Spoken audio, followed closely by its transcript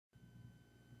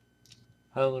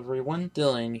Hello everyone,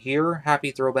 Dylan here.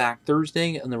 Happy Throwback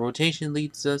Thursday, and the rotation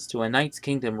leads us to a Knight's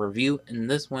Kingdom review,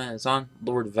 and this one is on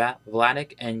Lord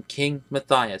Vladek and King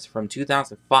Mathius from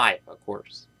 2005, of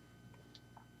course.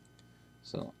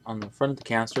 So, on the front of the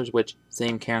casters, which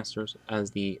same casters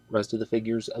as the rest of the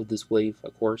figures of this wave,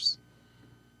 of course,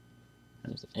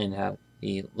 and have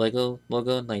the Lego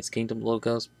logo, Knight's Kingdom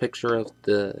logos, picture of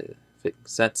the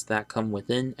sets that come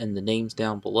within, and the names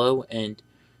down below, and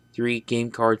 3 game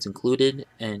cards included,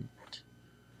 and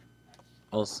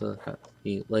also have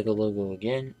the Lego logo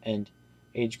again, and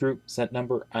age group, set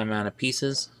number, amount of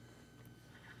pieces.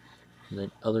 And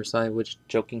the other side, which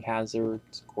choking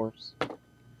hazards, of course.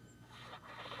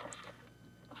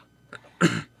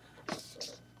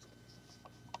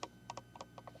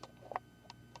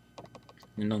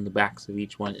 And on the backs of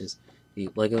each one is the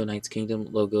Lego Knights Kingdom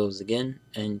logos again,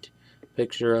 and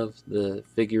picture of the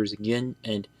figures again,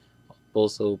 and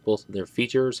also both of their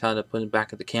features, how to put it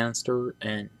back at the canister,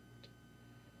 and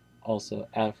also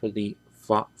add for the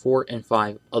 4 and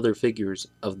 5 other figures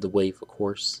of the wave, of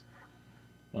course.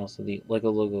 And also the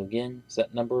Lego logo again,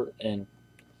 set number, and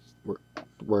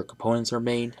where components are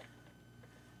made,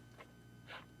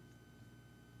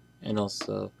 and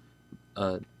also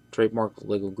trademark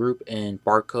Lego group and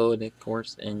barcode, of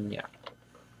course, and yeah.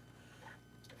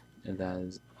 And that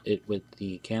is it with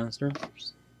the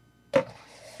canisters.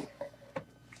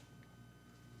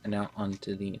 And now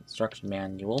onto the instruction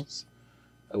manuals,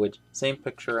 which same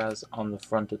picture as on the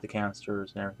front of the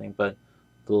canisters and everything, but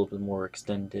a little bit more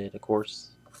extended, of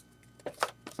course.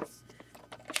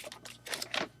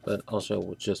 But I'll show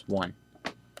with just one,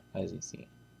 as you see.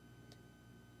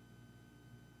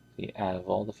 Out of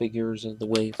all the figures of the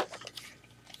wave,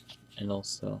 and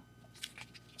also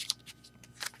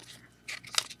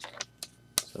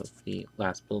the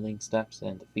last building steps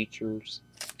and the features,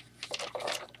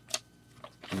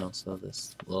 and also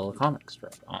this little comic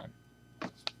strip on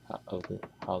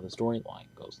how the storyline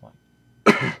goes like.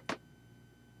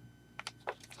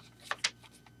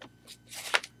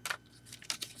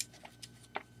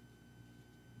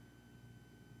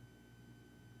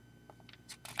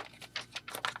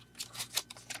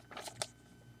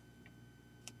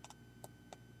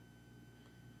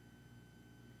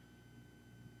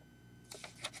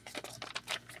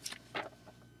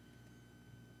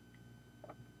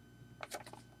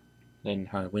 Then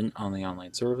how I went on the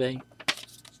online survey,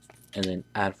 and then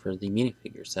add for the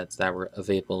minifigure sets that were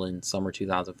available in summer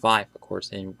 2005, of course,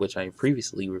 in which I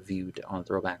previously reviewed on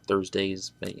Throwback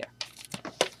Thursdays, but yeah.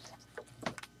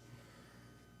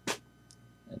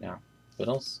 And now, but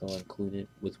also included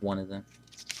with one of them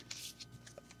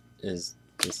is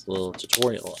this little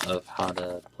tutorial of how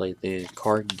to play the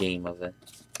card game of it.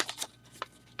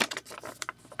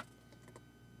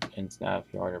 And now, if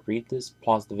you are to read this,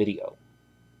 pause the video.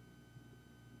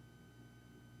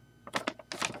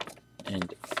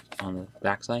 And on the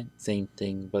backside, same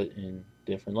thing but in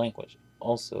different language.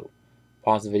 Also,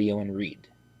 pause the video and read.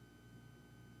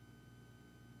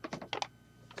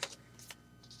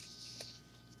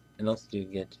 And also you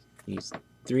get these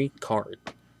 3 cards,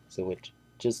 so which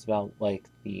just about like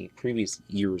the previous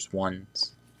year's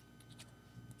ones.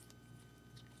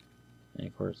 And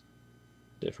of course,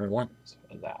 different ones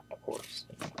of that, of course.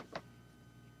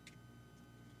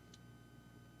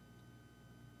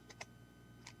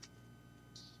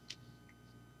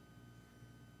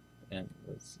 And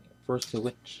let's see, first of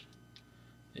which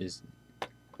is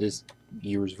this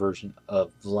year's version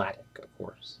of Vladek, of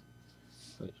course.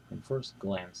 Which, from first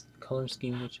glance, the color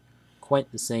scheme which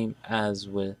quite the same as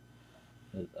with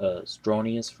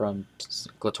Stronius from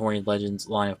Glatorian Legends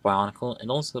line of Bionicle,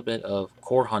 and also a bit of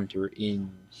Core Hunter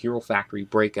in Hero Factory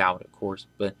Breakout, of course.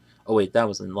 But oh wait, that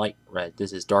was in light red.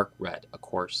 This is dark red, of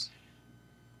course.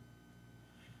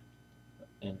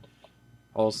 And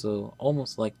also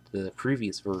almost like the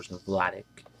previous version of Vladek,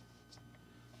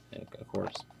 of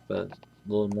course, but a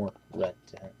little more red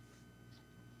to him.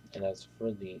 And as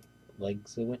for the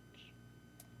legs of which,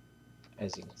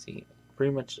 as you can see,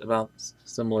 pretty much about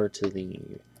similar to the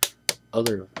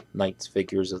other Knights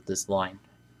figures of this line,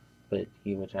 but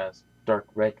he which has dark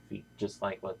red feet, just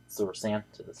like what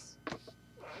Zorsantis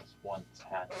once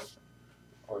had.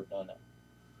 Or no.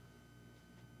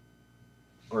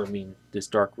 Or I mean, this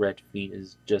dark red feet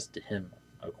is just to him,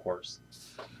 of course.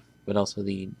 But also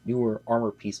the newer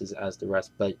armor pieces as the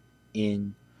rest, but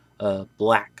in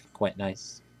black, quite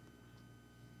nice.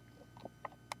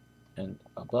 And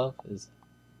above is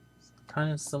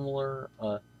kind of similar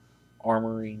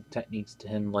armoring techniques to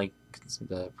him like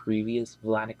the previous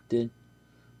Vladek did,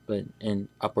 but an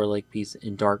upper leg piece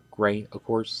in dark gray, of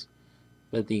course,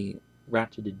 but the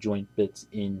ratcheted joint bits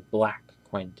in black,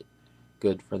 quite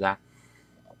good for that.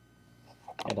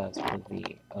 And as for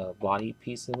the body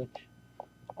piece of it,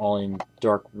 all in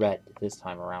dark red this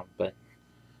time around, but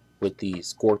with the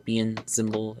scorpion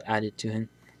symbol added to him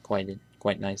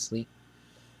quite nicely.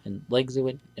 And legs of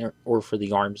it, or for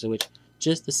the arms of it,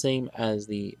 just the same as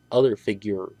the other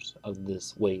figures of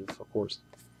this wave, of course,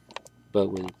 but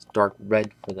with dark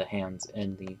red for the hands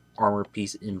and the armor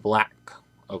piece in black,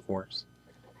 of course.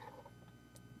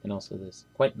 And also this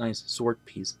quite nice sword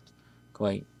piece,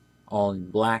 quite all in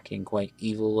black and quite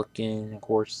evil looking, of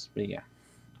course, but yeah.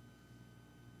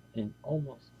 And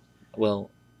almost, well,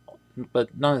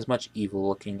 but not as much evil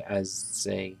looking as,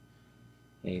 say,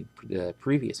 the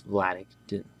previous Vladek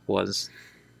was.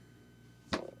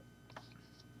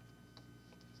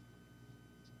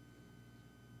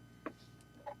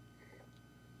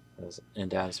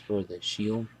 And as for the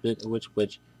shield bit,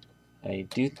 which I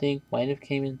do think might have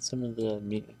came in some of the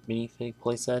minifig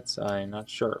playsets, I'm not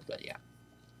sure, but yeah.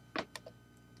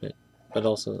 But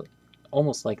also,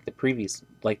 almost like the previous,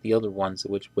 like the other ones,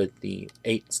 which with the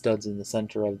 8 studs in the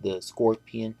center of the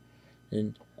scorpion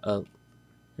and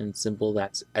symbol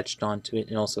that's etched onto it,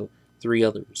 and also 3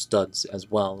 other studs as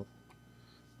well.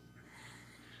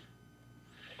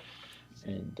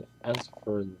 And as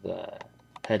for the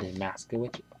head and mask,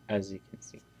 which, as you can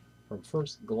see, from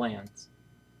first glance,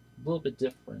 a little bit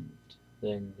different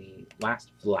than the last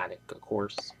Vladek, of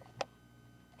course.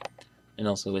 And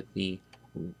also with the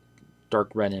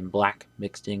dark red and black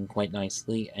mixed in quite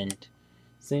nicely, and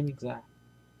same exact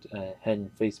head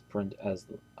and face print as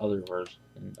the other version,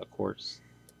 of course.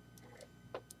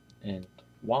 And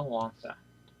while on that,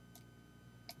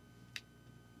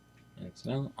 and so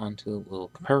now onto a little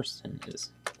comparison is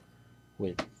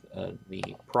with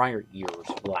the prior year's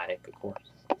Vladek, of course,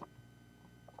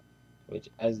 which,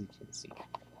 as you can see,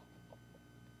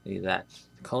 that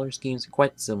the color schemes are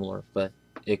quite similar, but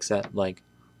except like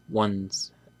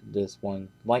this one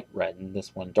light red and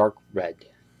this one dark red,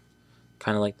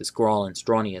 kind of like the Skrull and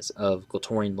Stronius of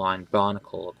Glatorian line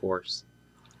Bionicle, of course.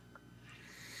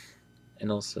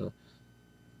 And also,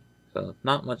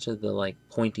 not much of the like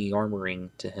pointy armoring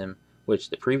to him,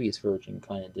 which the previous version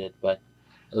kind of did, but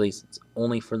at least it's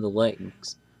only for the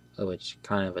legs, which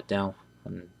kind of a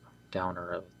downer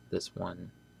of this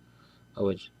one,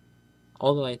 which,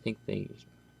 although I think it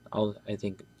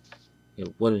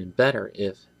would have been better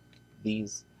if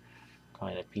these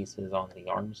kind of pieces on the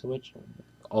arms, which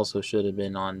also should have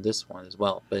been on this one as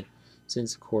well. But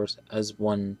since, of course, as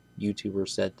one YouTuber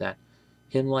said, that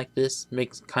him like this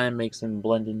kind of makes him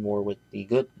blend in more with the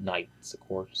good knights, of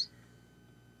course.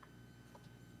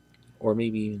 Or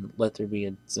maybe even let there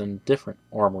be some different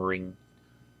armoring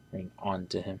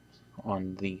onto him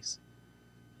on these,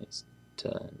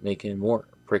 to make him more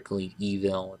prickly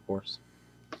evil, of course.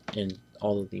 And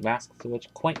all of the masks,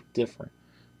 which quite different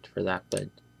for that, but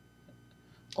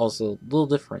also a little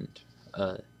different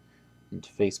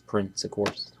face prints, of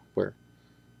course, where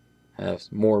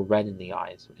have more red in the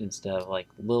eyes instead of like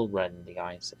little red in the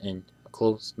eyes, and a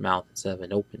closed mouth instead of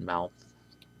an open mouth.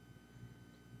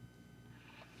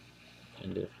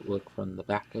 And if you look from the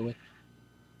back of it,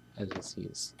 as you see,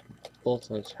 it's both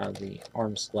sides have the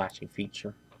arm slashing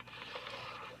feature,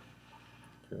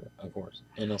 of course,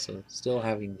 and also still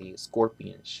having the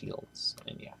scorpion shields,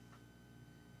 and yeah.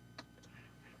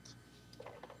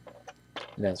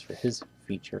 And as for his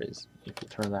feature is, if you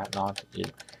turn that on,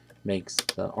 it makes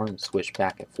the arm swish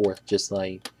back and forth, just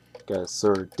like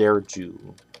Sir Derju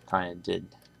kind of did.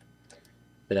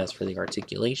 But as for the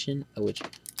articulation, which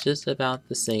just about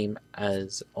the same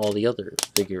as all the other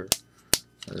figures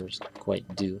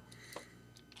quite do.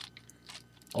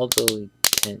 Although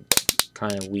it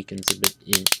kind of weakens a bit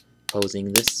in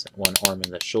posing this one arm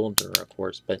and the shoulder, of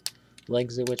course, but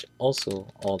legs of which also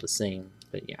all the same,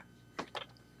 but yeah.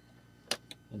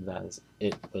 And that is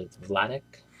it with Vladek.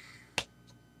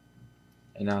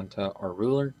 And on to our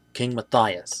ruler, King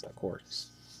Mathius, of course.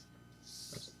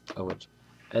 Which,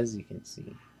 as you can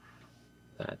see,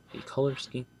 that the color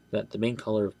scheme, that the main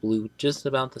color of blue, just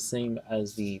about the same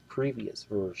as the previous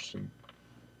version,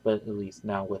 but at least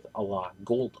now with a lot of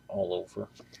gold all over.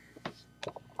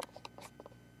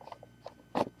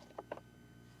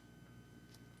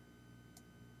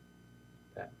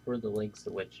 That for the legs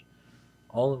of which,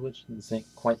 all of which is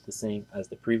quite the same as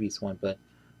the previous one, but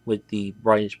with the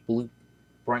bright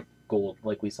gold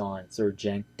like we saw in Sir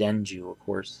Denju, of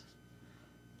course.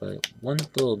 But one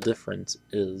little difference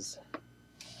is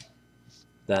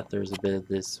that there's a bit of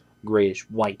this grayish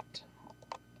white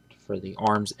for the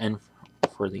arms and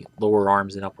for the lower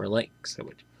arms and upper legs,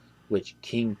 which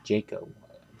King Jacob,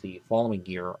 the following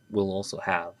year, will also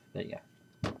have. But yeah.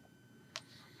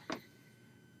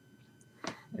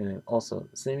 And also,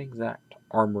 same exact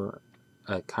armor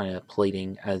kind of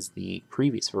plating as the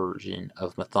previous version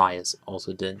of Mathius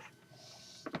also did.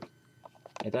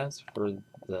 And as for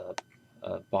the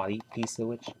body piece of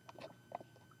which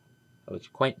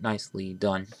quite nicely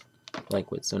done,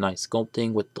 like with some nice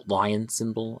sculpting with the lion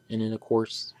symbol in it, of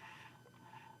course.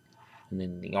 And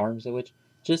then the arms of which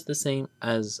just the same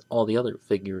as all the other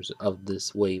figures of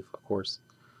this wave, of course,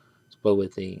 but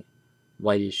with a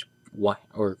whitish white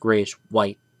or grayish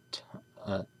white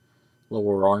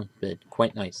lower arm bit.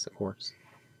 Quite nice, of course.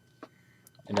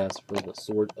 And as for the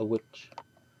sword of which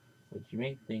you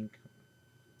may think,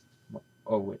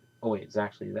 oh wait, it's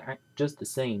actually just the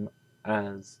same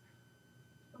as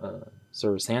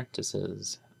Sir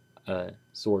Santus's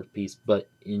sword piece, but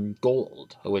in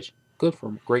gold, which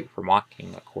great for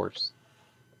mocking, of course.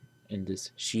 And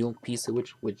this shield piece,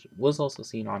 which was also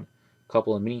seen on a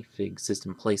couple of minifig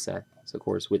system playsets, of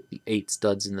course, with the 8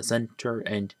 studs in the center,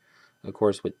 and of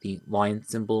course with the lion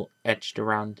symbol etched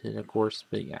around it, of course.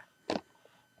 But yeah.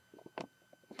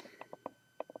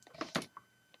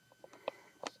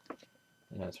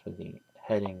 And as for the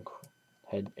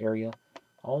head area,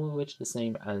 all of which the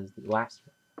same as the last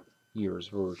year's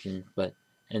version, but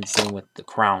and same with the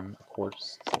crown, of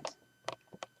course.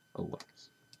 Oh, whoops.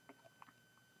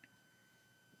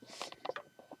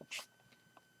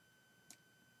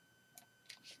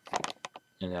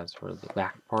 And as for the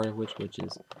back part of which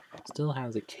is still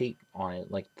has a cape on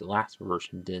it like the last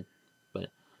version did, but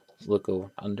look over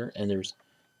under and there's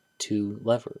 2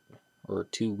 lever or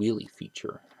 2 wheelie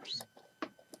features.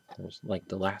 There's like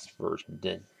the last version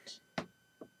did.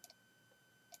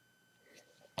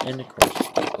 And of course,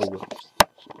 oh whoops.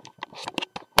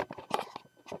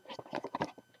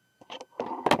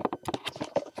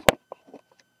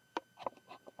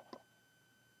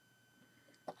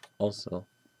 Also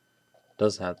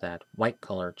does have that white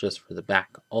color just for the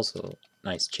back, also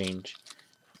nice change.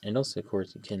 And also, of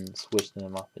course, you can swish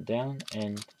them up and down,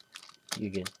 and you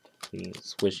get the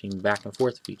swishing back and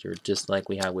forth feature, just like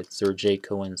we had with Sir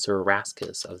Jaco and Sir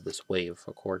Raskus of this wave,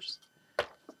 of course.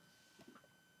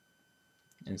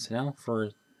 And so now for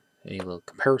a little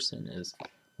comparison is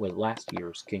with last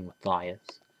year's King Mathius.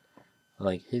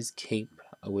 Like his cape,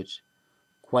 which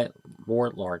quite more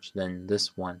large than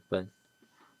this one, but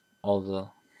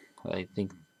although I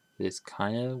think this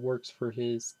kind of works for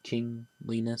his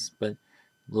kingliness, but a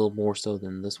little more so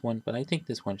than this one. But I think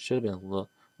this one should have been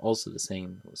also the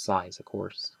same size, of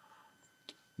course.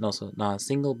 And also, not a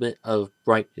single bit of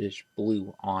brightish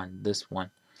blue on this one.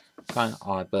 Kind of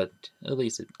odd, but at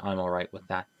least I'm alright with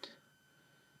that.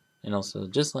 And also,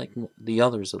 just like the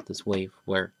others of this wave,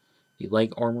 where the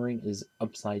leg armoring is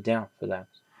upside down for that,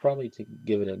 probably to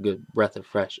give it a good breath of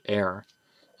fresh air.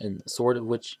 And sort of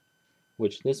which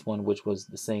this one, which was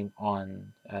the same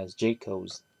on as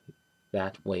Jaco's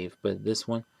that wave, but this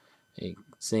one,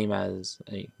 same as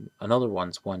another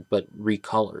one's one, but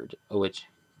recolored, which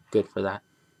good for that.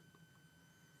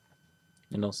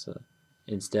 And also,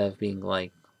 instead of being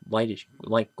like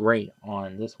light gray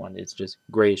on this one, it's just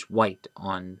grayish white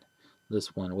on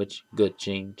this one, which good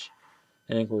change.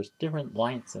 And of course, different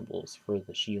line symbols for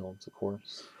the shields, of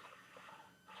course.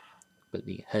 But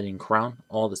the head and crown,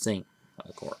 all the same,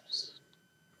 of course.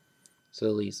 So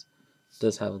at least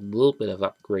does have a little bit of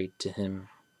upgrade to him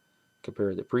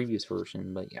compared to the previous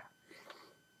version, but yeah.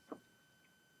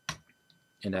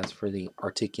 And as for the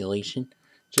articulation,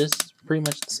 just pretty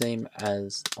much the same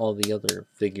as all the other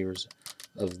figures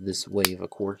of this wave, of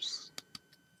course.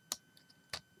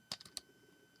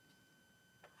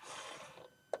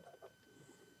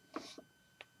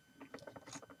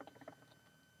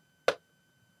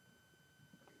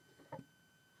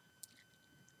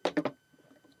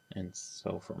 And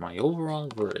so for my overall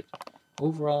verdict,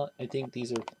 I think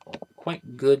these are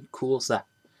quite good, cool set.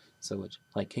 So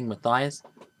like King Mathius,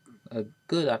 a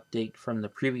good update from the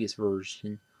previous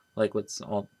version, like with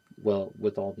all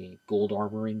the gold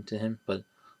armoring to him, but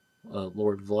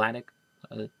Lord Vladek,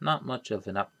 not much of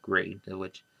an upgrade,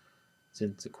 which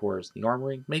since of course the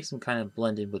armoring makes him kind of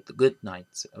blend in with the good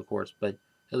knights, of course, but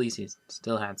at least he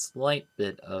still had slight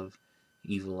bit of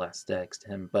evil aesthetics to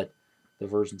him, but the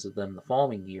versions of them the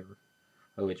following year,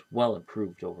 which well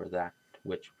improved over that,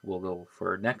 which we'll go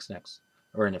for next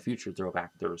or in a future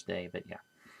Throwback Thursday, but yeah.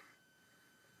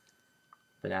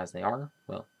 But as they are,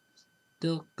 well,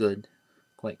 still good,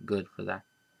 quite good for that.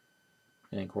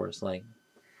 And of course, like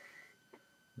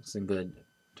some good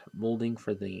molding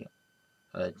for the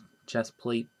chest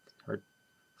plate or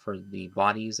for the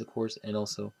bodies, of course, and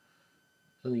also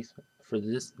at least for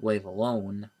this wave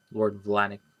alone, Lord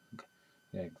Vladek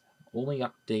only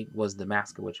update was the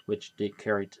Mask Witch, which did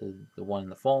carry to the one in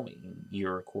the following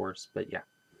year, of course, but yeah.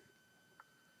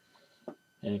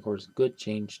 And of course, good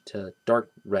change to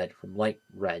dark red from light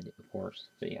red, of course,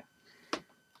 but yeah.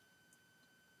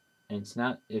 And it's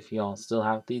not, if y'all still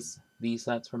have these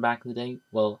sets from back in the day,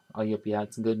 well, I hope you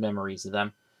had some good memories of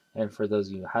them. And for those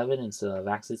of you who haven't and still have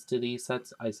access to these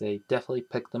sets, I say definitely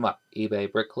pick them up.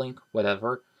 eBay, Bricklink,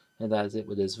 whatever. And that is it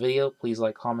with this video. Please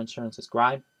like, comment, share, and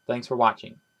subscribe. Thanks for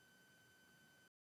watching.